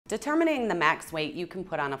Determining the max weight you can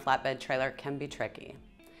put on a flatbed trailer can be tricky.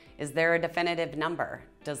 Is there a definitive number?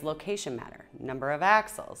 Does location matter? Number of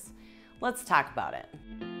axles? Let's talk about it.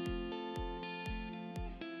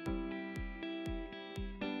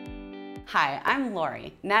 Hi, I'm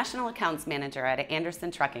Lori, National Accounts Manager at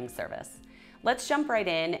Anderson Trucking Service. Let's jump right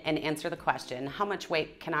in and answer the question, how much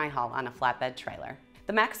weight can I haul on a flatbed trailer?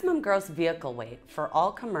 The maximum gross vehicle weight for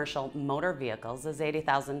all commercial motor vehicles is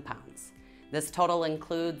 80,000 pounds. This total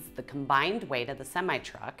includes the combined weight of the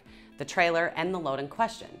semi-truck, the trailer, and the load in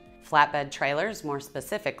question. Flatbed trailers, more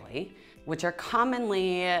specifically, which are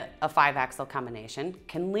commonly a 5-axle combination,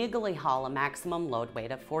 can legally haul a maximum load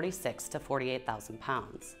weight of 46,000 to 48,000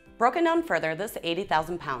 pounds. Broken down further, this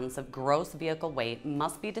 80,000 pounds of gross vehicle weight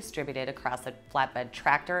must be distributed across a flatbed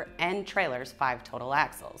tractor and trailer's 5 total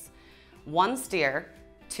axles. 1 steer,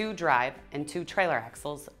 2 drive, and 2 trailer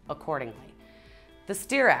axles accordingly. The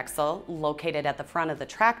steer axle, located at the front of the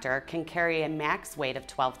tractor, can carry a max weight of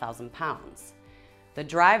 12,000 pounds. The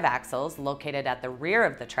drive axles, located at the rear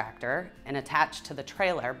of the tractor and attached to the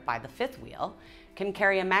trailer by the 5th wheel, can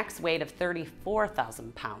carry a max weight of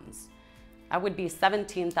 34,000 pounds. That would be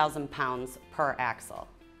 17,000 pounds per axle.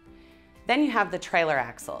 Then you have the trailer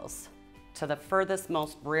axles to the furthest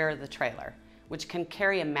most rear of the trailer, which can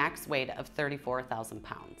carry a max weight of 34,000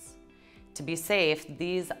 pounds. To be safe,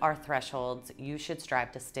 these are thresholds you should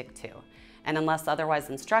strive to stick to, and unless otherwise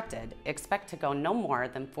instructed, expect to go no more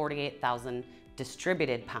than 48,000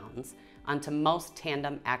 distributed pounds onto most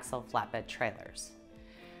tandem axle flatbed trailers.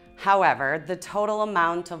 However, the total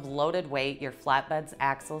amount of loaded weight your flatbed's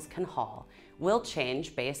axles can haul will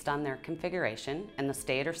change based on their configuration and the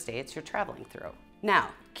state or states you're traveling through. Now,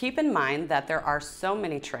 keep in mind that there are so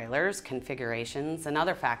many trailers, configurations, and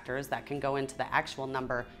other factors that can go into the actual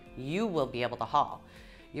number you will be able to haul.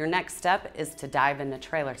 Your next step is to dive into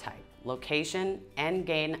trailer type, location, and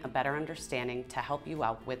gain a better understanding to help you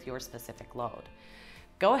out with your specific load.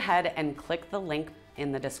 Go ahead and click the link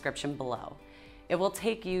in the description below. It will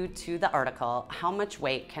take you to the article, How Much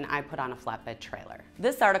Weight Can I Put on a Flatbed Trailer?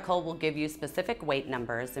 This article will give you specific weight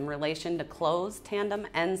numbers in relation to closed, tandem,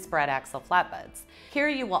 and spread axle flatbeds. Here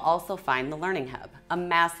you will also find the Learning Hub, a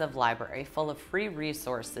massive library full of free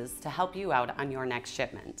resources to help you out on your next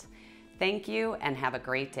shipment. Thank you and have a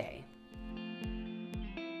great day.